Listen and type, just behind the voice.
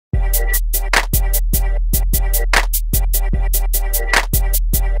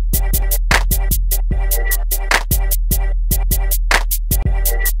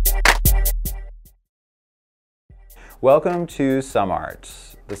Welcome to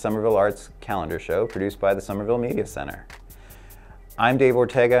SOMARTS, the Somerville Arts Calendar Show produced by the Somerville Media Center. I'm Dave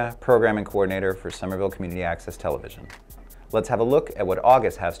Ortega, Programming Coordinator for Somerville Community Access Television. Let's have a look at what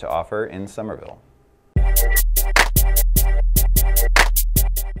August has to offer in Somerville.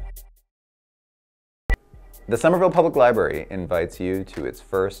 The Somerville Public Library invites you to its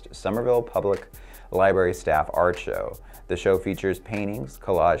first Somerville Public Library Staff Art Show. The show features paintings,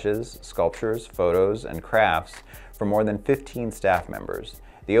 collages, sculptures, photos, and crafts from more than 15 staff members.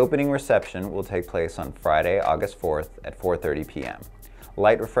 The opening reception will take place on Friday, August 4th at 4:30 p.m.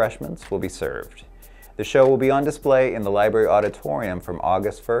 Light refreshments will be served. The show will be on display in the library auditorium from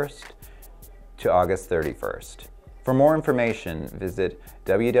August 1st to August 31st. For more information, visit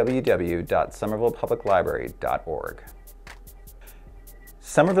www.somervillepubliclibrary.org.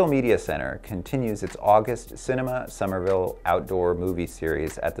 Somerville Media Center continues its August Cinema Somerville outdoor movie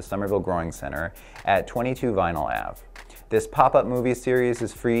series at the Somerville Growing Center at 22 Vinyl Ave. This pop-up movie series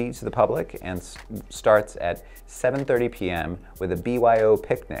is free to the public and starts at 7:30 p.m. with a BYO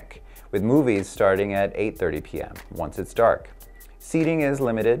picnic, with movies starting at 8:30 p.m. once it's dark. Seating is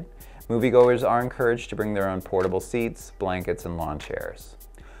limited. Moviegoers are encouraged to bring their own portable seats, blankets, and lawn chairs.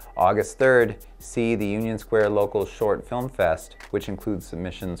 August 3rd, see the Union Square Local Short Film Fest, which includes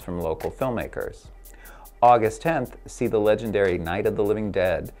submissions from local filmmakers. August 10th, see the legendary Night of the Living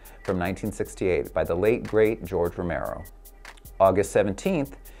Dead from 1968 by the late, great George Romero. August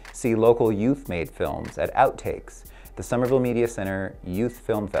 17th, see local youth-made films at Outtakes, the Somerville Media Center Youth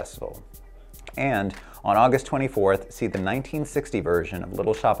Film Festival. And on August 24th, see the 1960 version of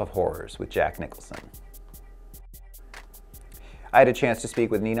Little Shop of Horrors with Jack Nicholson. I had a chance to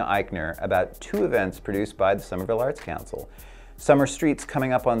speak with Nina Eichner about two events produced by the Somerville Arts Council. Summer Streets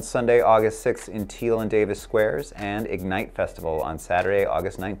coming up on Sunday, August 6th in Teal and Davis Squares, and Ignite Festival on Saturday,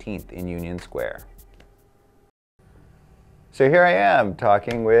 August 19th in Union Square. So here I am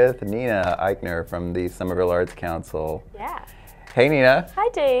talking with Nina Eichner from the Somerville Arts Council. Yeah. Hey Nina. Hi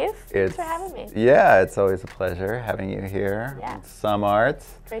Dave. Thanks for having me. Yeah, it's always a pleasure having you here. Yeah.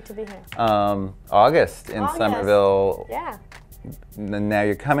 SOMARTS. Great to be here. August in Somerville. Yeah. Now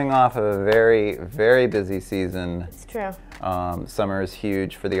you're coming off of a very, very busy season. It's true. Summer is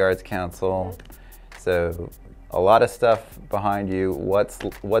huge for the Arts Council. So a lot of stuff behind you. What's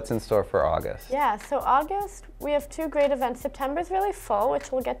in store for August? Yeah, so August, we have two great events. September's really full,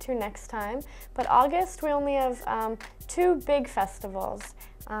 which we'll get to next time. But August, we only have two big festivals.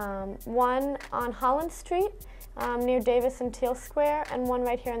 One on Holland Street near Davis and Teal Square, and one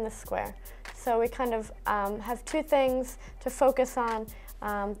right here in the square. So we kind of have two things to focus on.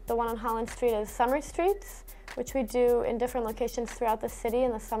 The one on Holland Street is Summer Streets, which we do in different locations throughout the city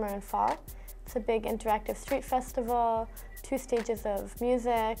in the summer and fall. It's a big interactive street festival, 2 stages of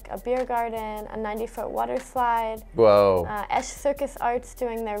music, a beer garden, a 90-foot water slide. Whoa. Esh Circus Arts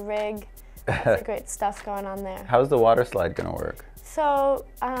doing their rig. Lots of great stuff going on there. How's the water slide going to work? So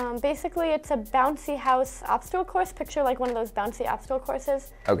basically it's a bouncy house obstacle course. Picture like one of those bouncy obstacle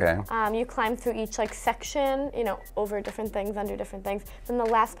courses. Okay. You climb through each like section, you know, over different things, under different things. Then the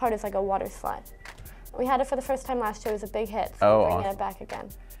last part is like a water slide. We had it for the first time last year. It was a big hit, so we're bringing it back again.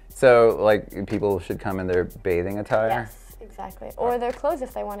 So like people should come in their bathing attire? Yes, exactly. Or their clothes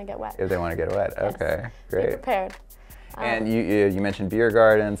if they want to get wet. If they want to get wet, Yes. Okay, great. Be prepared. And you mentioned beer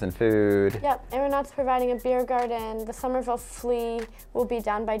gardens and food. Yep, Aeronauts providing a beer garden. The Somerville Flea will be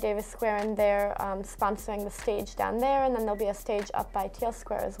down by Davis Square, and they're sponsoring the stage down there, and then there'll be a stage up by Teal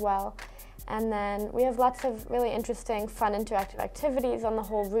Square as well. And then we have lots of really interesting, fun, interactive activities on the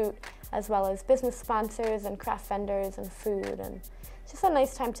whole route, as well as business sponsors and craft vendors and food. And it's just a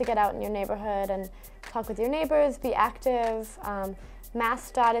nice time to get out in your neighborhood and talk with your neighbors, be active.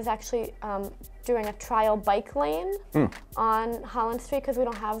 MassDOT is actually doing a trial bike lane on Holland Street because we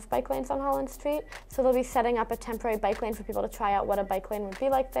don't have bike lanes on Holland Street. So they'll be setting up a temporary bike lane for people to try out what a bike lane would be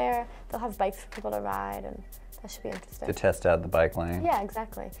like there. They'll have bikes for people to ride, and that should be interesting. To test out the bike lane? Yeah,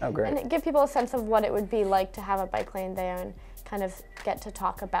 exactly. Oh, great. And give people a sense of what it would be like to have a bike lane there and kind of get to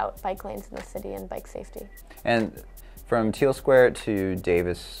talk about bike lanes in the city and bike safety. And from Teal Square to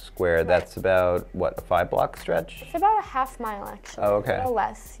Davis Square, that's about, what, a 5-block stretch? It's about a half mile, actually. Oh, okay. A little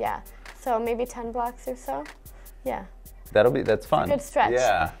less, yeah. So maybe 10 blocks or so, yeah. That's fun. Good stretch.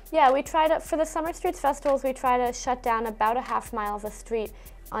 Yeah. Yeah, we try to, for the Summer Streets festivals, we try to shut down about a half mile of a street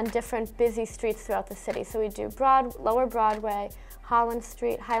on different busy streets throughout the city. So we do Lower Broadway, Holland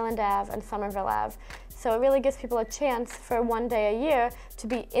Street, Highland Ave, and Somerville Ave. So it really gives people a chance for one day a year to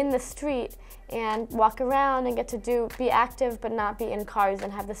be in the street and walk around and get to be active but not be in cars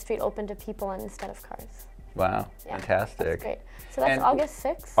and have the street open to people instead of cars. Wow, Yeah, fantastic. that's great. So that's And August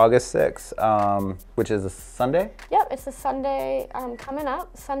 6th. August 6th, which is a Sunday? Yep, it's a Sunday coming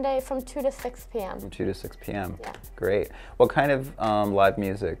up, Sunday from 2 to 6 p.m. From 2 to 6 p.m. Yeah. Great. What kind of live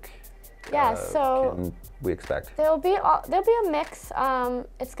music So can we expect? there'll be a mix.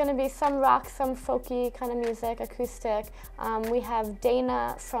 It's going to be some rock, some folky kind of music, acoustic. We have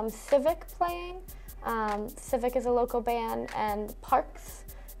Dana from Civic playing. Civic is a local band, and Parks,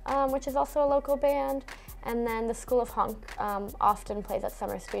 which is also a local band. And then the School of Honk often plays at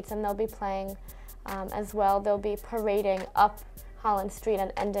Summer Streets, and they'll be playing as well. They'll be parading up Holland Street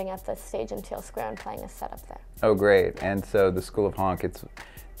and ending at the stage in Teal Square and playing a set up there. Oh, great. And so the School of Honk, it's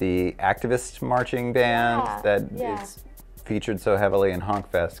the activist marching band that is featured so heavily in Honk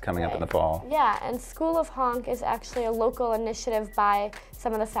Fest coming up in the fall. Yeah, and School of Honk is actually a local initiative by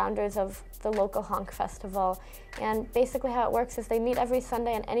some of the founders of the local Honk Festival. And basically how it works is they meet every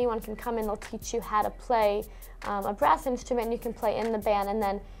Sunday, and anyone can come in. They'll teach you how to play a brass instrument, and you can play in the band, and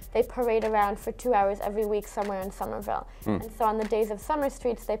then they parade around for 2 hours every week somewhere in Somerville. And so on the days of Summer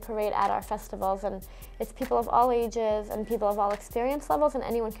Streets, they parade at our festivals, and it's people of all ages and people of all experience levels, and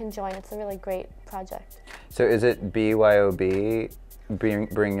anyone can join. It's a really great project. So is it BYOB,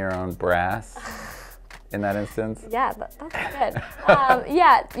 bring your own brass in that instance? Yeah, that's good.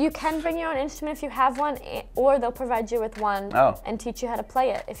 Yeah, you can bring your own instrument if you have one, or they'll provide you with one and teach you how to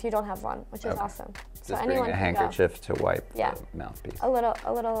play it if you don't have one, which is awesome. So Just anyone bring a can handkerchief go. to wipe the mouthpiece. A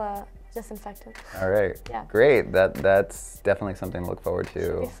little disinfectant. All right. Yeah. Great. That's definitely something to look forward to.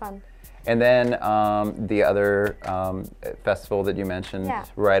 Should be fun. And then the other festival that you mentioned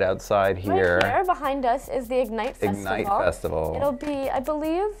right outside here. Right here behind us is the Ignite Festival. Ignite Festival. It'll be, I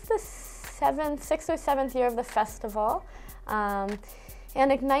believe, the 6th or 7th year of the festival. And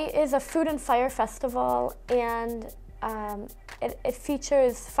Ignite is a food and fire festival, and it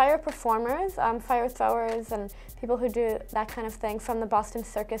features fire performers, fire throwers, and people who do that kind of thing from the Boston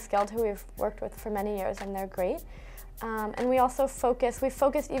Circus Guild, who we've worked with for many years, and they're great. And we also we've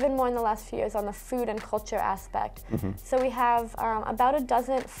focused even more in the last few years on the food and culture aspect. So we have about a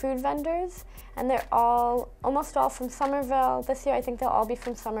dozen food vendors, and they're almost all from Somerville. This year I think they'll all be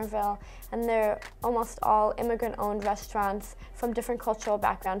from Somerville, and they're almost all immigrant-owned restaurants from different cultural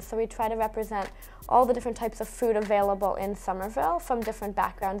backgrounds. So we try to represent all the different types of food available in Somerville from different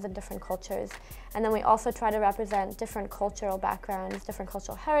backgrounds and different cultures. And then we also try to represent different cultural backgrounds, different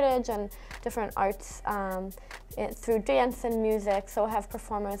cultural heritage, and different arts through dance and music. So we'll have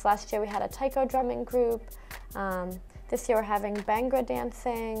performers. Last year we had a taiko drumming group. This year we're having Bhangra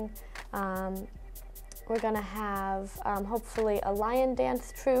dancing. We're going to have hopefully a lion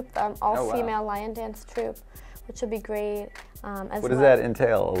dance troupe, all-female lion dance troupe, which will be great. What does that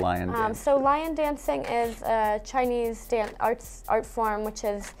entail, a lion dance? So lion dancing is a Chinese art form, which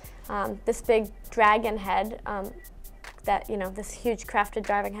is this big dragon head, this huge crafted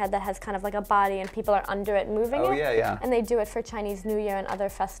dragon head that has kind of like a body, and people are under it moving it. Yeah. And they do it for Chinese New Year and other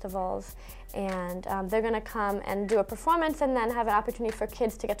festivals. And they're going to come and do a performance, and then have an opportunity for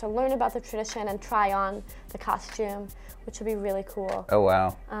kids to get to learn about the tradition and try on the costume, which will be really cool. Oh,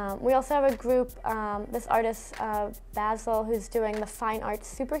 wow. We also have a group, this artist, Basil, who's doing the Fine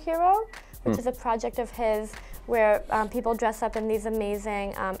Arts Superhero, which is a project of his where people dress up in these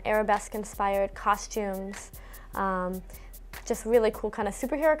amazing arabesque-inspired costumes, just really cool kind of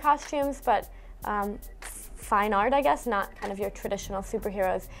superhero costumes, but fine art, I guess, not kind of your traditional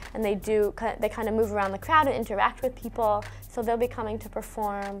superheroes. And they kind of move around the crowd and interact with people, so they'll be coming to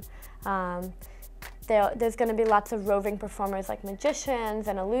perform. There's going to be lots of roving performers like magicians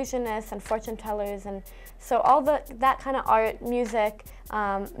and illusionists and fortune tellers, and so all that kind of art, music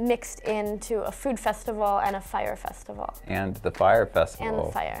mixed into a food festival and a fire festival. And the fire festival. And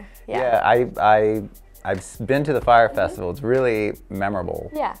the fire, Yeah, I've been to the fire festival. It's really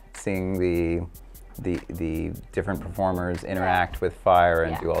memorable. Yeah. Seeing the different performers interact with fire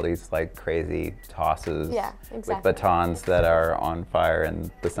and do all these like crazy tosses with batons that are on fire, and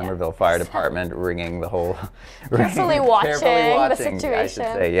the Somerville Fire Department ringing the whole carefully watching the situation. I should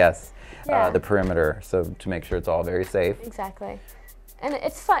say, yes, the perimeter, so to make sure it's all very safe. Exactly. And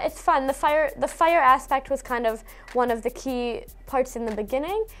it's fun. It's fun. The fire aspect was kind of one of the key parts in the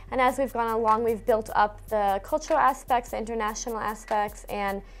beginning, and as we've gone along, we've built up the cultural aspects, the international aspects,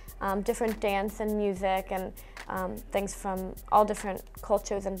 and different dance and music and things from all different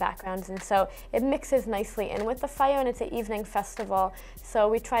cultures and backgrounds. And so it mixes nicely in with the fire, and it's an evening festival. So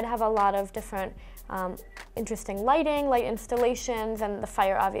we try to have a lot of different interesting light installations, and the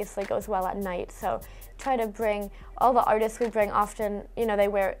fire obviously goes well at night. So try to bring all the artists we bring. Often, you know, they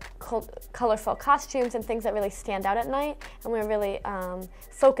wear colorful costumes and things that really stand out at night, and we're really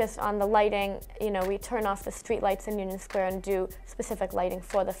focused on the lighting. You know, we turn off the street lights in Union Square and do specific lighting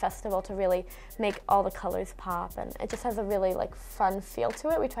for the festival to really make all the colors pop, and it just has a really like fun feel to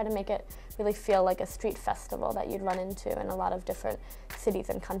it. We try to make it really feel like a street festival that you'd run into in a lot of different cities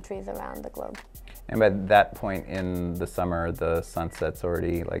and countries around the globe. And by that point in the summer, the sunset's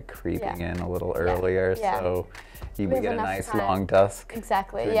already like creeping in a little earlier, so you would get a nice time. Long dusk.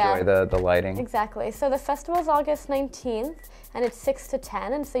 Exactly. To enjoy the lighting. Exactly. So the festival's August 19th, and it's 6 to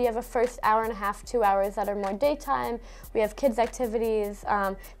 10, and so you have a first hour and a half, 2 hours that are more daytime. We have kids' activities,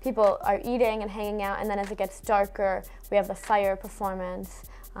 people are eating and hanging out, and then as it gets darker, we have the fire performance,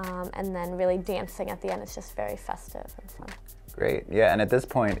 and then really dancing at the end. It's just very festive and fun. Great, yeah, and at this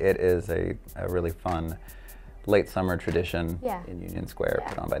point it is a really fun late summer tradition in Union Square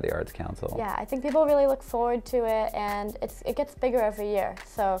put on by the Arts Council. Yeah, I think people really look forward to it, and it gets bigger every year,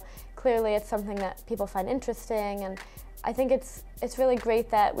 so clearly it's something that people find interesting, and I think it's really great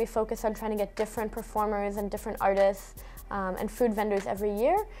that we focus on trying to get different performers and different artists and food vendors every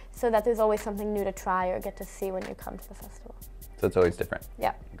year, so that there's always something new to try or get to see when you come to the festival. So it's always different.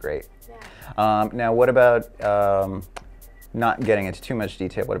 Yeah. Great. Yeah. Now what about, not getting into too much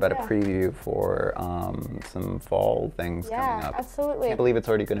detail, what about a preview for some fall things coming up? Yeah, absolutely. I can't believe it's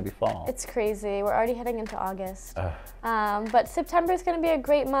already going to be fall. It's crazy. We're already heading into August. But September is going to be a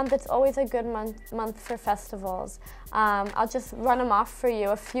great month. It's always a good month for festivals. I'll just run them off for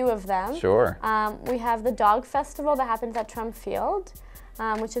you, a few of them. Sure. We have the Dog Festival that happens at Trump Field,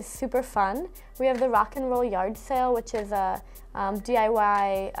 which is super fun. We have the Rock and Roll Yard Sale, which is a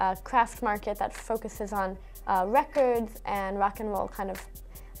DIY craft market that focuses on records and rock and roll kind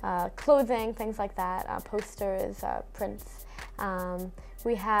of clothing, things like that, posters, prints.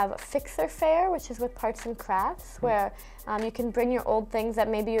 We have Fixer Fair, which is with parts and crafts, where you can bring your old things that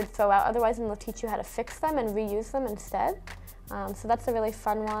maybe you'd throw out otherwise, and they'll teach you how to fix them and reuse them instead. So that's a really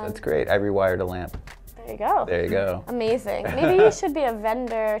fun one. That's great. I rewired a lamp. There you go. There you go. Amazing. Maybe you should be a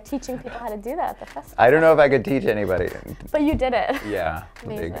vendor teaching people how to do that at the festival. I don't know if I could teach anybody. But you did it. Yeah.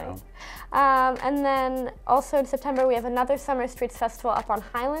 Amazing. There you go. And then also in September we have another Summer Streets Festival up on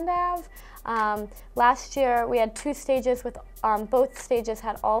Highland Ave. Last year we had 2 stages with both stages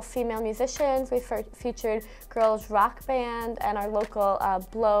had all female musicians. We featured Girls Rock Band and our local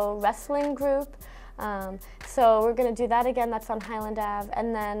Blow wrestling group. So we're going to do that again. That's on Highland Ave.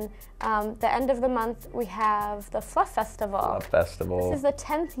 And then the end of the month we have the Fluff Festival. Fluff Festival. This is the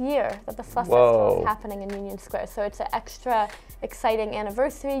 10th year that the Fluff Festival is happening in Union Square. So it's an extra exciting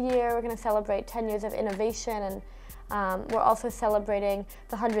anniversary year. We're going to celebrate 10 years of innovation, and we're also celebrating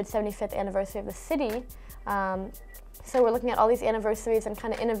the 175th anniversary of the city. So we're looking at all these anniversaries and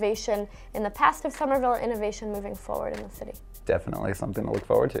kind of innovation in the past of Somerville, innovation moving forward in the city. Definitely something to look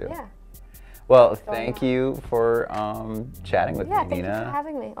forward to. Yeah. Well, thank you for chatting with me, Nina. Yeah, thank you for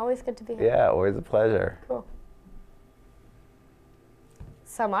having me. Always good to be here. Yeah, always a pleasure. Cool.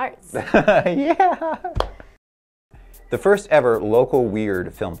 SOMARTS. Yeah. The first ever local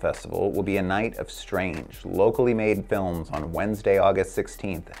Weird Film Festival will be a night of strange, locally made films on Wednesday, August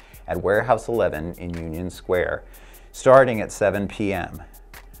 16th at Warehouse 11 in Union Square, starting at 7 p.m.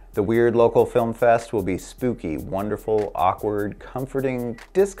 The Weird Local Film Fest will be spooky, wonderful, awkward, comforting,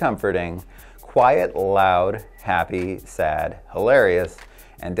 discomforting, quiet, loud, happy, sad, hilarious,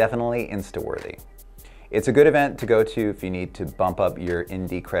 and definitely Insta-worthy. It's a good event to go to if you need to bump up your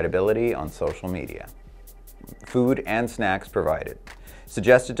indie credibility on social media. Food and snacks provided.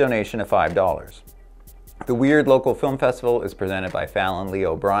 Suggested donation of $5. The Weird Local Film Festival is presented by Fallon Lee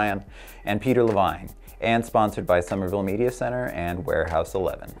O'Brien and Peter Levine, and sponsored by Somerville Media Center and Warehouse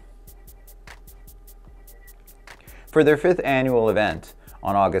 11. For their 5th annual event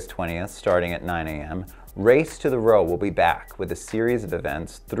on August 20th, starting at 9 a.m., Race to the Row will be back with a series of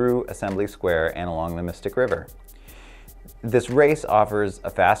events through Assembly Square and along the Mystic River. This race offers a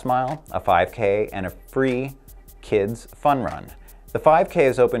fast mile, a 5K, and a free kids fun run. The 5K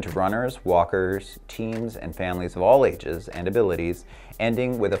is open to runners, walkers, teens, and families of all ages and abilities,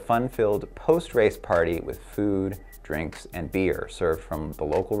 ending with a fun-filled post-race party with food, drinks, and beer served from the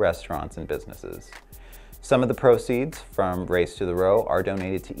local restaurants and businesses. Some of the proceeds from Race to the Row are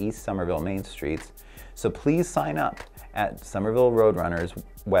donated to East Somerville Main Streets, so please sign up at Somerville Roadrunners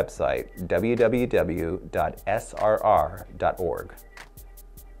website, www.srr.org.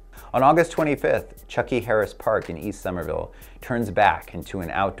 On August 25th, Chucky Harris Park in East Somerville turns back into an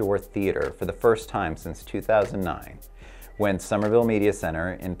outdoor theater for the first time since 2009, when Somerville Media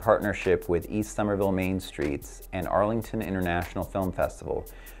Center, in partnership with East Somerville Main Streets and Arlington International Film Festival,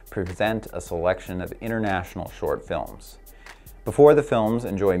 present a selection of international short films. Before the films,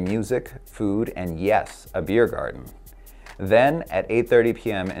 enjoy music, food, and yes, a beer garden. Then, at 8:30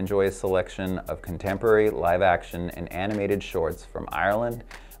 p.m., enjoy a selection of contemporary live-action and animated shorts from Ireland,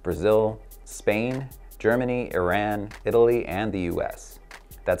 Brazil, Spain, Germany, Iran, Italy, and the US.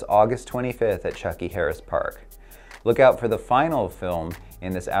 That's August 25th at Chuck E. Harris Park. Look out for the final film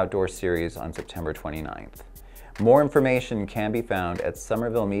in this outdoor series on September 29th. More information can be found at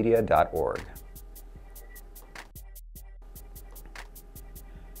somervillemedia.org.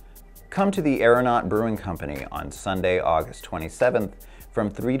 Come to the Aeronaut Brewing Company on Sunday, August 27th from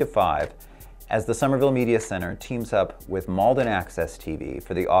 3 to 5 as the Somerville Media Center teams up with Malden Access TV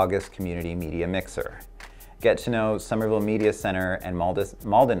for the August Community Media Mixer. Get to know Somerville Media Center and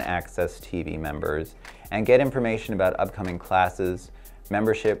Malden Access TV members and get information about upcoming classes,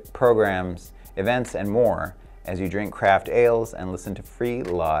 membership, programs, events, and more as you drink craft ales and listen to free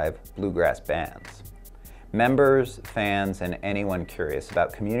live bluegrass bands. Members, fans, and anyone curious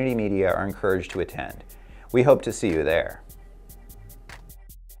about community media are encouraged to attend. We hope to see you there.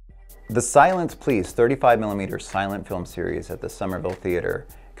 The Silence Please 35mm silent film series at the Somerville Theater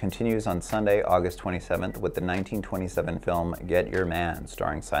continues on Sunday, August 27th with the 1927 film Get Your Man,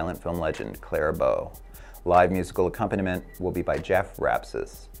 starring silent film legend Clara Bow. Live musical accompaniment will be by Jeff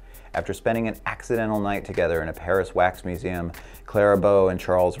Rapsis. After spending an accidental night together in a Paris wax museum, Clara Bow and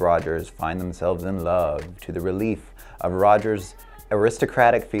Charles Rogers find themselves in love, to the relief of Rogers'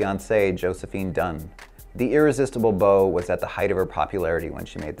 aristocratic fiancée, Josephine Dunn. The irresistible Bow was at the height of her popularity when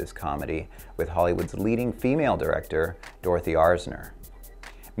she made this comedy with Hollywood's leading female director, Dorothy Arzner.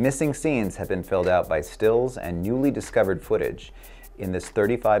 Missing scenes have been filled out by stills and newly discovered footage in this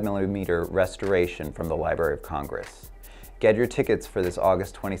 35mm restoration from the Library of Congress. Get your tickets for this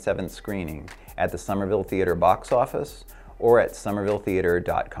August 27th screening at the Somerville Theater box office or at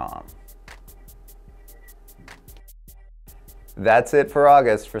somervilletheater.com. That's it for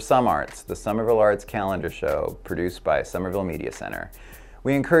August for SOMARTS, the Somerville Arts Calendar Show produced by Somerville Media Center.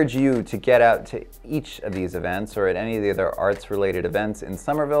 We encourage you to get out to each of these events or at any of the other arts-related events in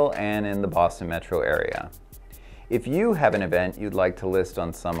Somerville and in the Boston metro area. If you have an event you'd like to list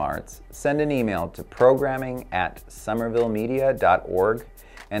on SOMARTS, send an email to programming@somervillemedia.org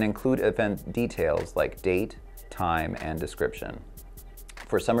and include event details like date, time, and description.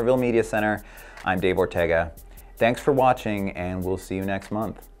 For Somerville Media Center, I'm Dave Ortega. Thanks for watching, and we'll see you next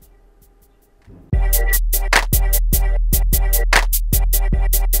month.